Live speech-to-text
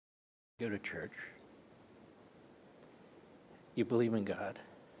go to church, you believe in God.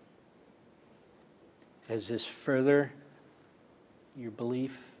 Has this further your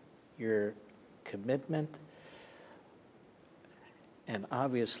belief, your commitment, and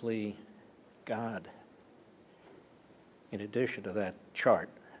obviously God, in addition to that chart,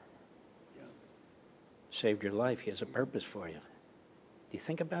 saved your life. He has a purpose for you. Do you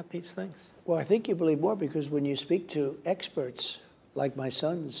think about these things? Well, I think you believe more because when you speak to experts, like my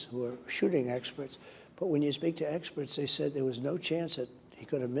sons who are shooting experts, but when you speak to experts, they said there was no chance that he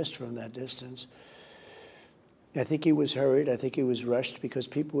could have missed from that distance. I think he was hurried. I think he was rushed because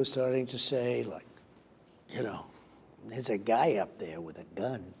people were starting to say, like, you know, there's a guy up there with a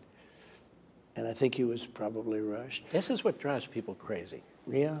gun. And I think he was probably rushed. This is what drives people crazy.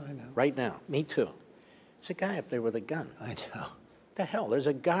 Yeah, I know. Right now. Me too. It's a guy up there with a gun. I know. The hell? There's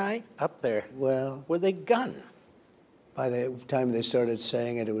a guy up there Well, with a gun. by the time they started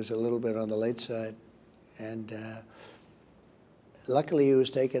saying it, it was a little bit on the late side. And luckily he was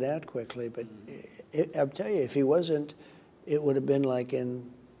taken out quickly. But I'll tell you, if he wasn't, it would have been like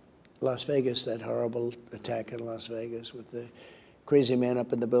in Las Vegas, that horrible attack in Las Vegas with the crazy man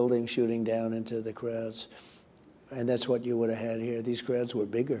up in the building shooting down into the crowds. And that's what you would have had here. These crowds were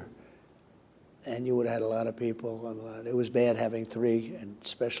bigger. And you would have had a lot of people. It was bad having three, and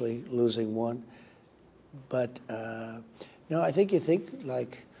especially losing one. But no, I think you think,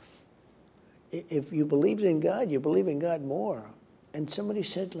 like, if you believed in God, you believe in God more. And somebody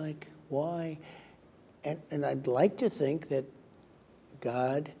said, like, why? And I'd like to think that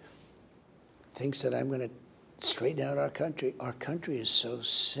God thinks that I'm going to straighten out our country. Our country is so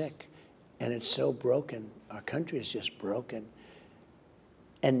sick, and it's so broken. Our country is just broken.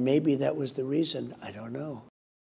 And maybe that was the reason. I don't know.